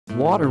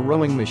Water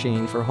rowing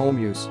machine for home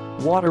use.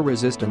 Water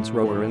resistance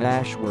rower in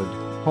Ashwood.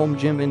 Home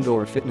gym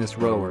indoor fitness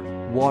rower.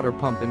 Water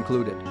pump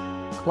included.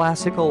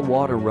 Classical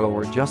water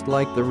rower. Just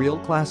like the real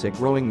classic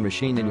rowing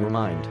machine in your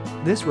mind,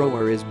 this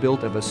rower is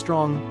built of a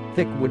strong,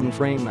 thick wooden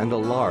frame and a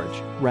large,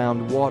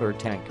 round water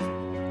tank.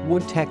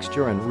 Wood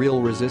texture and real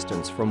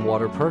resistance from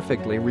water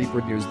perfectly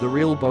reproduce the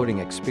real boating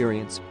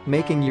experience,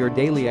 making your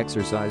daily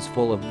exercise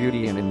full of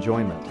beauty and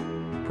enjoyment.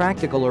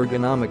 Practical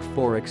Ergonomic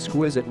Four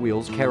exquisite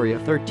wheels carry a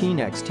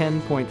 13x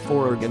 10.4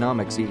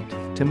 ergonomic seat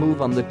to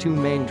move on the two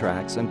main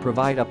tracks and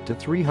provide up to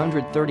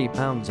 330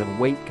 pounds of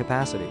weight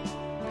capacity.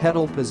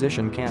 Pedal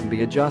position can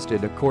be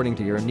adjusted according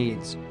to your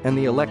needs, and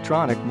the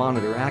electronic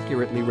monitor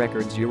accurately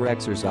records your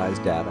exercise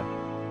data.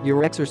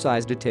 Your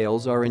exercise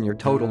details are in your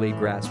totally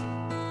grasp.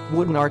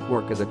 Wooden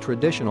artwork is a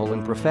traditional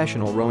and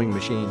professional rowing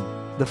machine.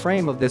 The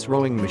frame of this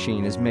rowing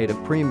machine is made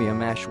of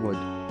premium ash wood.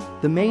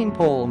 The main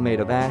pole made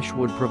of ash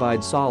wood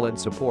provides solid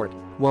support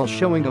while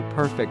showing a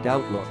perfect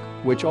outlook,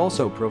 which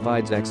also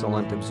provides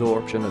excellent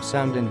absorption of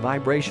sound and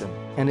vibration,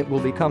 and it will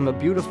become a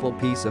beautiful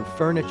piece of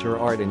furniture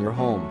art in your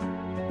home.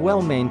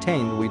 Well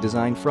maintained, we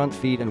designed front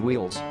feet and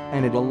wheels,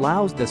 and it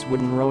allows this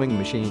wooden rowing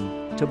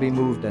machine to be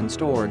moved and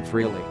stored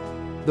freely.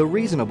 The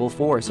reasonable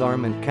force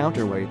arm and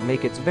counterweight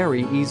make it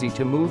very easy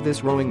to move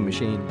this rowing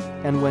machine,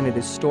 and when it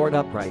is stored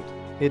upright,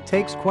 it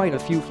takes quite a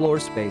few floor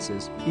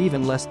spaces,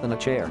 even less than a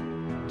chair.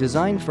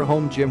 Designed for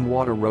home gym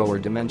water rower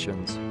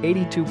dimensions,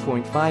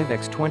 82.5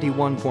 x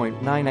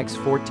 21.9 x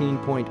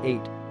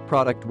 14.8,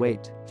 product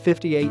weight,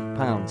 58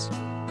 pounds.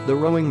 The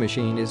rowing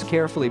machine is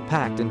carefully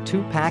packed in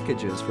 2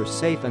 packages for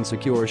safe and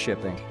secure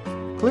shipping.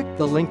 Click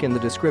the link in the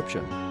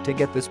description to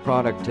get this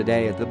product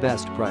today at the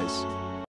best price.